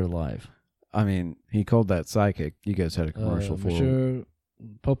thinks they're alive. I mean, he called that psychic. You guys had a commercial for Monsieur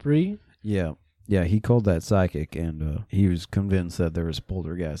Potpourri? Yeah, he called that psychic, and he was convinced that there was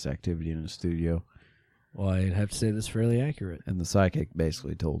poltergeist activity in the studio. Well, I'd have to say that's fairly accurate. And the psychic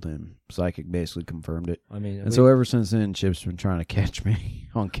basically told him. Psychic basically confirmed it. I mean, and so ever since then, Chip's been trying to catch me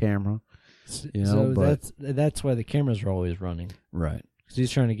on camera. That's why the cameras are always running. Right. Because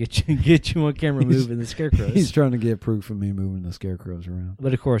he's trying to get you on camera moving the scarecrows. He's trying to get proof of me moving the scarecrows around.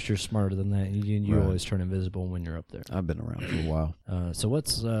 But of course, you're smarter than that. You Right. always turn invisible when you're up there. I've been around for a while. So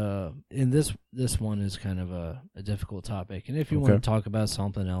what's in this one is kind of a difficult topic, and if you want to talk about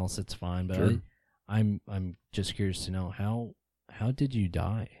something else, it's fine. But Sure. I'm just curious to know how did you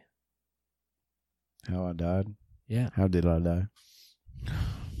die? How I died? Yeah. How did I die?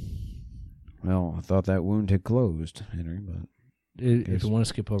 Well, I thought that wound had closed, Henry, but If you want to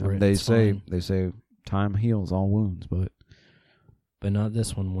skip over it, they it's say fine. time heals all wounds, but But not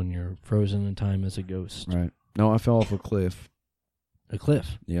this one when you're frozen in time as a ghost. right. No, I fell off a cliff. A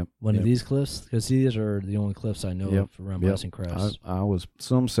cliff. Yep. One yep. of these cliffs? Because these are the only cliffs I know Yep. of around Yep. Bison Crest. I was.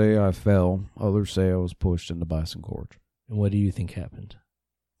 Some say I fell. Others say I was pushed into Bison Gorge. And what do you think happened?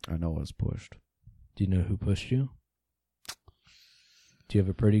 I know I was pushed. Do you know who pushed you? Do you have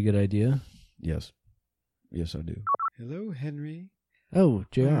a pretty good idea? Yes. Yes, I do. Hello, Henry. Oh,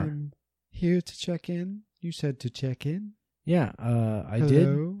 JR. I'm here to check in. You said to check in. Yeah, I Hello?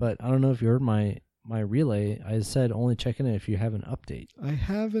 did, but I don't know if you heard my relay. I said only check in if you have an update. I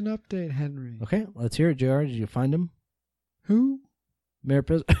have an update, Henry. Okay, let's hear it, JR. Did you find him? Who?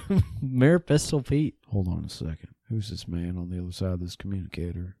 Mayor Pistol Pete. Hold on a second. Who's this man on the other side of this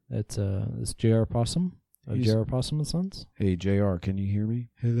communicator? That's this JR Possum of He's- JR Possum and Sons. Hey, JR, can you hear me?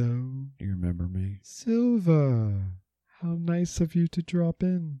 Hello? Do you remember me? Silva. How nice of you to drop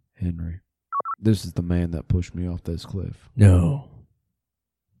in. Henry. This is the man that pushed me off this cliff. No.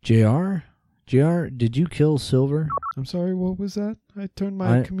 JR, did you kill Silver? I'm sorry, what was that? I turned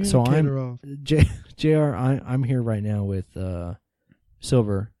my communicator off. JR, I'm here right now with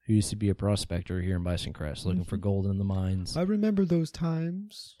Silver, who used to be a prospector here in Bison Crest, looking for gold in the mines. I remember those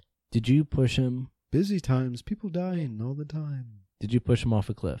times. Did you push him? Busy times, people dying all the time. Did you push him off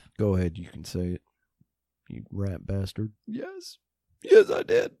a cliff? Go ahead, you can say it. You rat bastard. Yes. Yes, I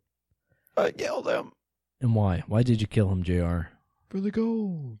did. I killed him. And why? Why did you kill him, JR? For the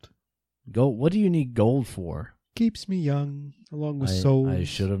gold. Gold? What do you need gold for? Keeps me young, along with I souls.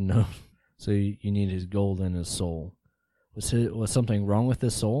 should have known. So you need his gold and his soul. Was something wrong with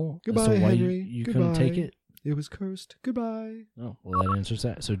his soul? Goodbye, As to why Henry. you couldn't take Goodbye. it? It was cursed. Goodbye. Oh, well, that answers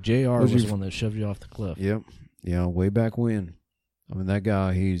that. So JR Was was you- the one that shoved you off the cliff. Yep. Yeah, way back when. I mean, that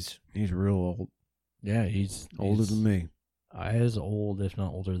guy, he's real old. Yeah, he's Older than me. As old, if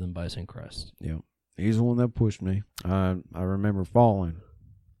not older than Bison Crest. Yep. He's the one that pushed me. I remember falling.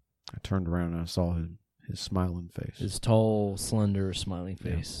 I turned around and I saw his smiling face. His tall, slender, smiling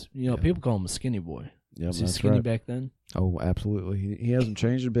face. You know, Yeah. people call him a skinny boy. Yep, Was he that's skinny right. back then? Oh, absolutely. He hasn't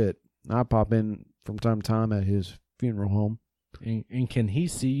changed a bit. I pop in from time to time at his funeral home. And can he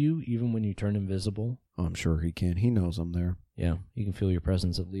see you even when you turn invisible? I'm sure he can. He knows I'm there. Yeah, he can feel your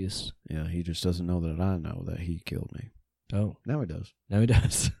presence at least. Yeah, he just doesn't know that I know that he killed me. Oh, Now he does. now he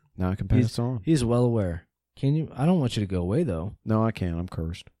does. Now I can pass on. He's well aware. Can you? I don't want you to go away though. No, I can't. I'm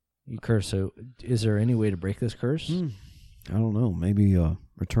cursed. You curse. So, is there any way to break this curse? I don't know. Maybe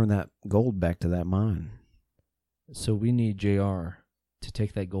return that gold back to that mine. So we need JR to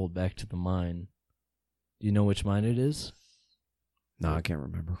take that gold back to the mine. Do you know which mine it is? No, I can't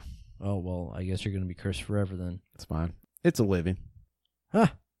remember. Oh well, I guess you're gonna be cursed forever then. It's fine. It's a living.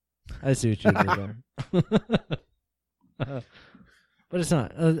 Ha! I see what you did there. But it's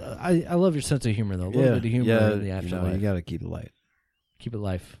not. I love your sense of humor though. A little bit of humor in the afterlife. You got to keep it light. Keep it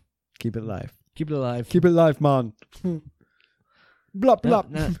life. Keep it life. Keep it alive. Keep it life, man. Blop, Now,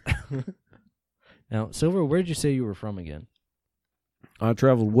 blop. now, Silver, where'd you say you were from again? I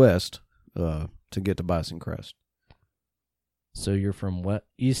traveled west to get to Bison Crest. So you're from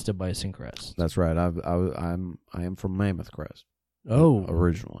east of Bison Crest. That's right. I am from Mammoth Crest. Oh,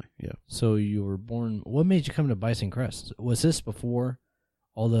 Originally, yeah. so you were born. What made you come to Bison Crest? Was this before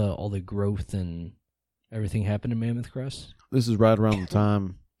all the growth and everything happened in Mammoth Crest? This is right around the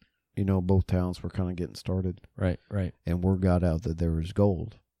time, both towns were kind of getting started. Right. And word got out that there was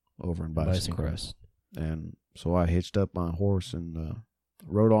gold over in Bison Crest. And so I hitched up my horse and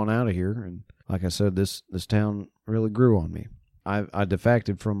rode on out of here. And like I said, this town really grew on me. I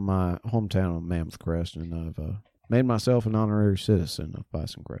defected from my hometown of Mammoth Crest, and I've made myself an honorary citizen of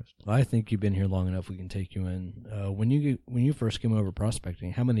Bison Crest. I think you've been here long enough. We can take you in. When you first came over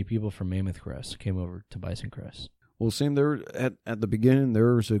prospecting, how many people from Mammoth Crest came over to Bison Crest? Well, it seemed there at the beginning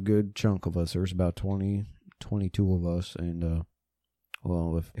there was a good chunk of us. There was about 20, 22 of us, and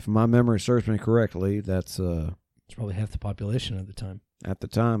if my memory serves me correctly, that's It's probably half the population at the time. at the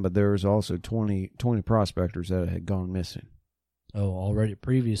time. But there was also 20 prospectors that had gone missing. Oh, already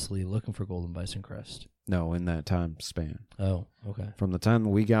previously looking for gold in Bison Crest. No, in that time span, Oh, okay. from the time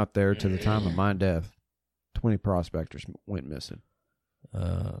we got there to the time of my death, 20 prospectors went missing.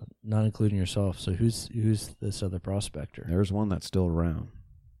 Not including yourself. So who's this other prospector? There's one that's still around.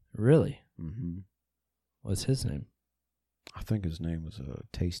 Really? Mm-hmm. What's his name? I think his name was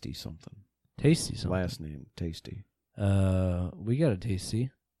Tasty something. Tasty something. Last name Tasty. We got a Tasty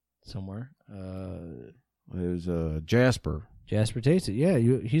somewhere. It was Jasper. Jasper Tasty. Yeah,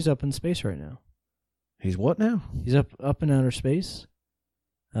 he's up in space right now. He's what now? He's up in outer space.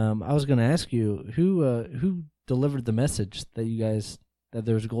 I was going to ask you who delivered the message that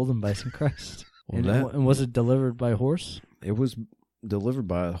there's gold in Bison Crest. Well, and was it delivered by horse? It was delivered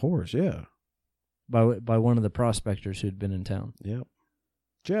by a horse, yeah. By one of the prospectors who'd been in town. Yep.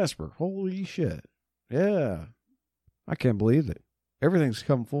 Jasper, holy shit. Yeah. I can't believe it. Everything's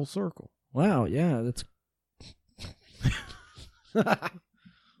come full circle. Wow, yeah, that's...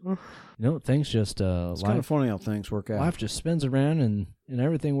 things just... It's kind of funny how things work out. Life just spins around and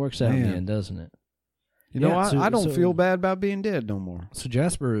everything works out in the end, doesn't it? You know, I don't feel bad about being dead no more. So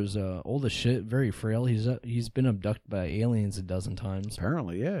Jasper is old as shit, very frail. He's been abducted by aliens a dozen times.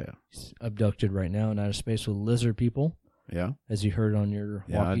 Apparently, yeah. He's abducted right now in outer space with lizard people. Yeah. As you heard on your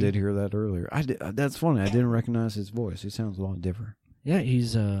walkie. I did hear that earlier. That's funny. I didn't recognize his voice. He sounds a lot different. Yeah,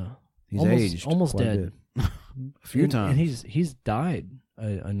 he's aged almost quite dead. A few times. And he's died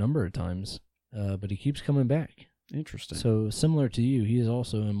a number of times, but he keeps coming back. Interesting. So similar to you, he is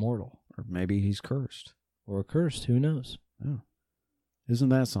also immortal. Or maybe he's cursed. Or cursed, who knows? Oh. Isn't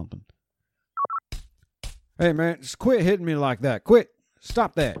that something? Hey, man, just quit hitting me like that. Quit.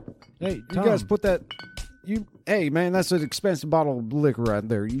 Stop that. Hey, Tom. You guys put that... Hey, man, that's an expensive bottle of liquor right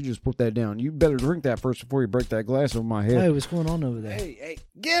there. You just put that down. You better drink that first before you break that glass over my head. Hey, what's going on over there? Hey,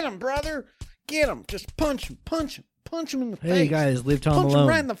 get him, brother. Get him. Just punch him in the face. Hey, guys, leave Tom punch alone. Punch him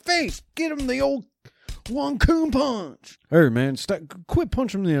right in the face. Get him the old one coon punch. Hey, man, quit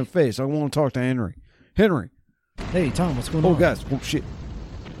punching me in the face. I want to talk to Henry. Hey, Tom, what's going on? Oh, guys. Oh, shit.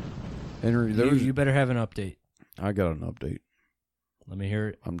 Henry, you better have an update. I got an update. Let me hear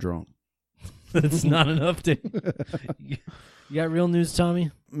it. I'm drunk. That's not an update. You got real news,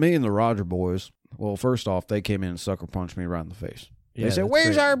 Tommy? Me and the Roger boys. Well, first off, they came in and sucker punched me right in the face. Yeah, they said,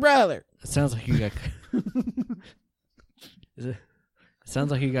 "Where's our brother?" It sounds like you got. It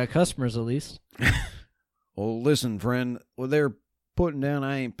sounds like you got customers at least. Well, listen, friend. Well, they're putting down.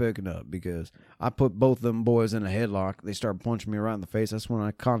 I ain't picking up because I put both of them boys in a headlock. They started punching me right in the face. That's when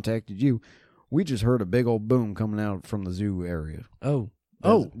I contacted you. We just heard a big old boom coming out from the zoo area.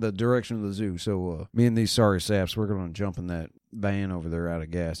 The direction of the zoo. So me and these sorry saps, we're going to jump in that van over there out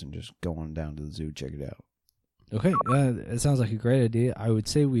of gas and just go on down to the zoo, check it out. Okay, it sounds like a great idea. I would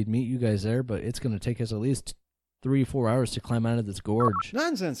say we'd meet you guys there, but it's going to take us at least 3-4 hours to climb out of this gorge.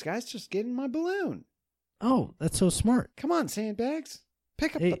 Nonsense, guys. Just get in my balloon. Oh, that's so smart. Come on, sandbags.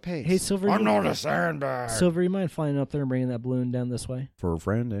 Pick up the pace. Hey, Silver. I'm not a sandbag. Silver, you mind flying up there and bringing that balloon down this way? For a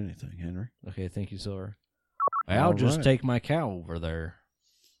friend, anything, Henry. Okay, thank you, Silver. I'll just take my cow over there.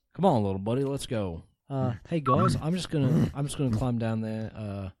 Come on, little buddy, let's go. Hey guys, I'm just gonna climb down there.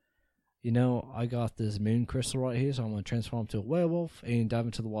 I got this moon crystal right here, so I'm gonna transform to a werewolf and dive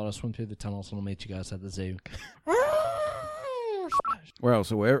into the water, swim through the tunnels, and I'll meet you guys at the zoo. Well,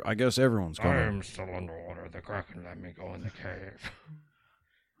 so I guess everyone's coming. I'm still underwater. The Kraken let me go in the cave.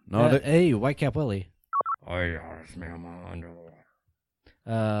 Hey, Whitecap Willie. Oh yeah, it's me. I'm underwater.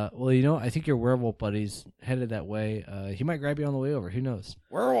 Well, I think your werewolf buddy's headed that way. He might grab you on the way over. Who knows?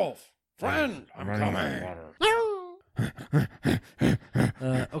 Werewolf, friend, I'm coming.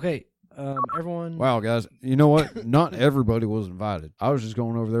 Okay, everyone. Wow, guys, you know what? Not everybody was invited. I was just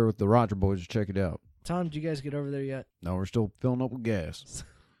going over there with the Roger boys to check it out. Tom, did you guys get over there yet? No, we're still filling up with gas.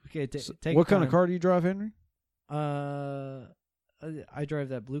 Okay, take what kind of car do you drive, Henry? I drive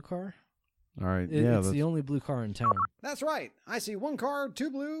that blue car. All right, it's the only blue car in town. That's right. I see 1 car, 2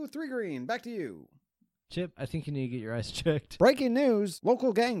 blue, 3 green. Back to you. Chip, I think you need to get your eyes checked. Breaking news.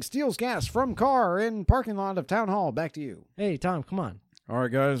 Local gang steals gas from car in parking lot of town hall. Back to you. Hey, Tom, come on. All right,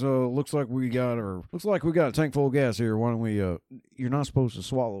 guys. Looks like we got a tank full of gas here. Why don't we? You're not supposed to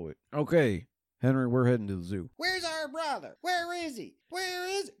swallow it. Okay, Henry, we're heading to the zoo. Where's our brother? Where is he? Where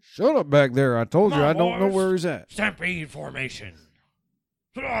is he? Shut up back there. I told you I don't know where he's at. Stampede formation.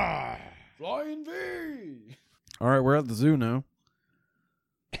 Fly. Flying V. All right, we're at the zoo now.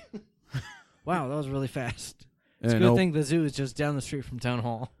 Wow, that was really fast. It's a good thing the zoo is just down the street from town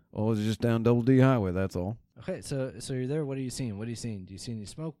hall. Oh, it's just down Double D Highway. That's all. Okay, so you're there. What are you seeing? Do you see any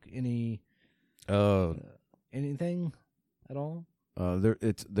smoke? Any anything at all?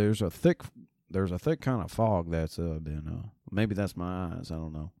 There's a thick kind of fog that's been maybe that's my eyes. I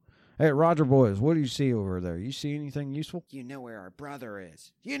don't know. Hey, Roger boys, what do you see over there? You see anything useful? You know where our brother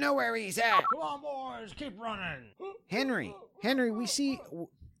is. You know where he's at. Come on, boys, keep running. Henry, we see...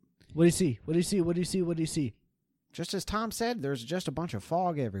 What do you see? What do you see? Just as Tom said, there's just a bunch of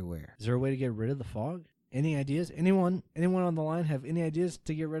fog everywhere. Is there a way to get rid of the fog? Any ideas? Anyone on the line have any ideas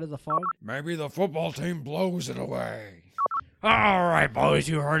to get rid of the fog? Maybe the football team blows it away. All right, boys,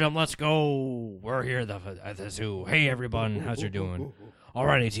 you heard him. Let's go. We're here at the zoo. Hey, everyone, how's you doing?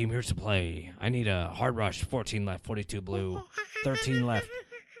 Alrighty, team, here's to play. I need a hard rush. 14 left, 42 blue, 13 left.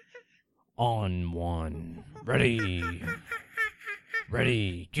 On 1. Ready.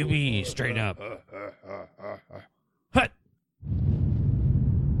 QB, straight up. Hut.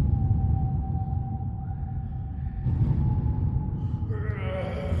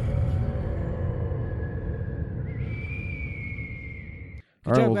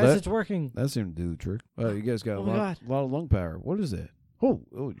 All right, job, well, guys. that- It's working. That seemed to do the trick. You guys got Oh a my lot of lung power. What is that? Oh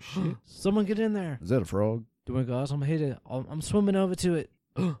shit! Someone get in there. Is that a frog? Do it, guys. I'm gonna hit it. I'm swimming over to it.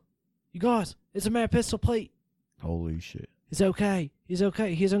 You guys, it's a Mayor Pistol Pete. Holy shit! He's okay. He's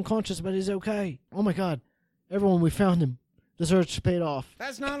okay. He's unconscious, but he's okay. Oh my God. Everyone, we found him. The search paid off.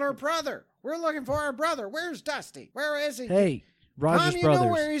 That's not our brother. We're looking for our brother. Where's Dusty? Where is he? Hey, Rogers Tom, you Brothers. know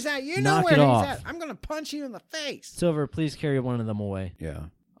where he's at. You Knock know it where he's off. at. I'm going to punch you in the face. Silver, please carry one of them away. Yeah,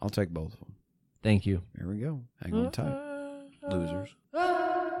 I'll take both of them. Thank you. Here we go. Hang on tight, losers.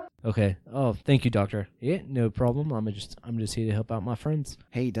 Okay. Oh, thank you, Doctor. Yeah, no problem. I'm just here to help out my friends.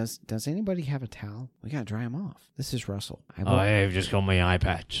 Hey, does anybody have a towel? We got to dry him off. This is Russell. I've just got my eye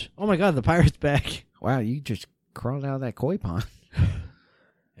patch. Oh my God, the pirate's back. Wow, you just crawled out of that koi pond.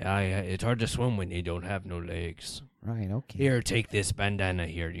 Yeah, it's hard to swim when you don't have no legs. Right, okay. Here, take this bandana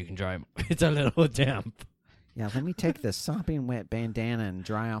here. You can dry. It's a little damp. Yeah, let me take the sopping wet bandana and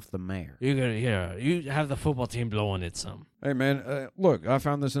dry off the mayor. You have the football team blowing it some. Hey man, look, I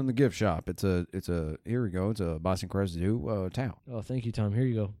found this in the gift shop. It's a here we go. It's a Bison Crest towel. Oh, thank you, Tom. Here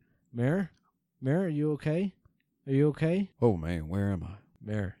you go. Mayor, are you okay? Are you okay? Oh man, where am I?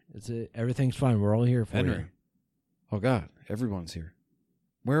 Mayor, everything's fine. We're all here for Henry. you. Oh God, everyone's here.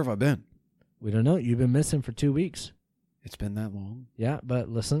 Where have I been? We don't know. You've been missing for 2 weeks. It's been that long. Yeah, but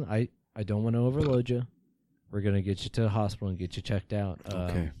listen, I don't want to overload you. We're going to get you to the hospital and get you checked out.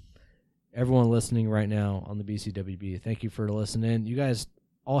 Okay. Everyone listening right now on the BCWB, thank you for listening. You guys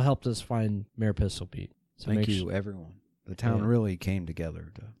all helped us find Mayor Pistol Pete. So Thank you, everyone. The town Yeah. really came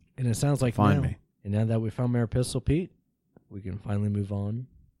together to And it sounds like find now, me. And now that we found Mayor Pistol Pete, we can finally move on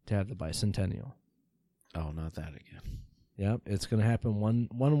to have the bicentennial. Oh, not that again. Yep, it's going to happen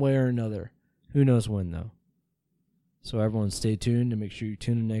one way or another. Who knows when, though. So everyone stay tuned and make sure you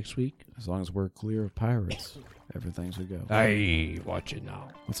tune in next week. As long as we're clear of pirates, everything's a go. Hey, watch it now.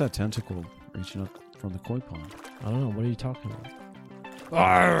 What's that tentacle reaching up from the koi pond? I don't know. What are you talking about?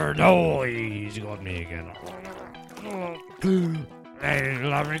 Arr, no, he's got me again. Hey,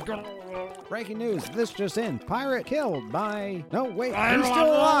 love me. Breaking news. This just in. Pirate killed by... No, wait. I He's don't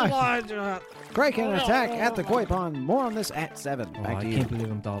still alive. alive. Kraken attack at the koi pond. More on this at 7. Oh, Back I to you. can't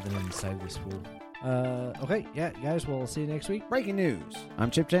believe I'm diving inside this pool. Okay, yeah, guys, we'll see you next week. Breaking news. I'm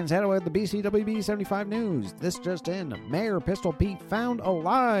Chip Jensado with the BCWB 75 News. This just in. Mayor Pistol Pete found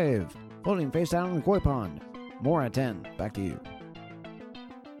alive. Floating face down in the koi pond. More at 10. Back to you.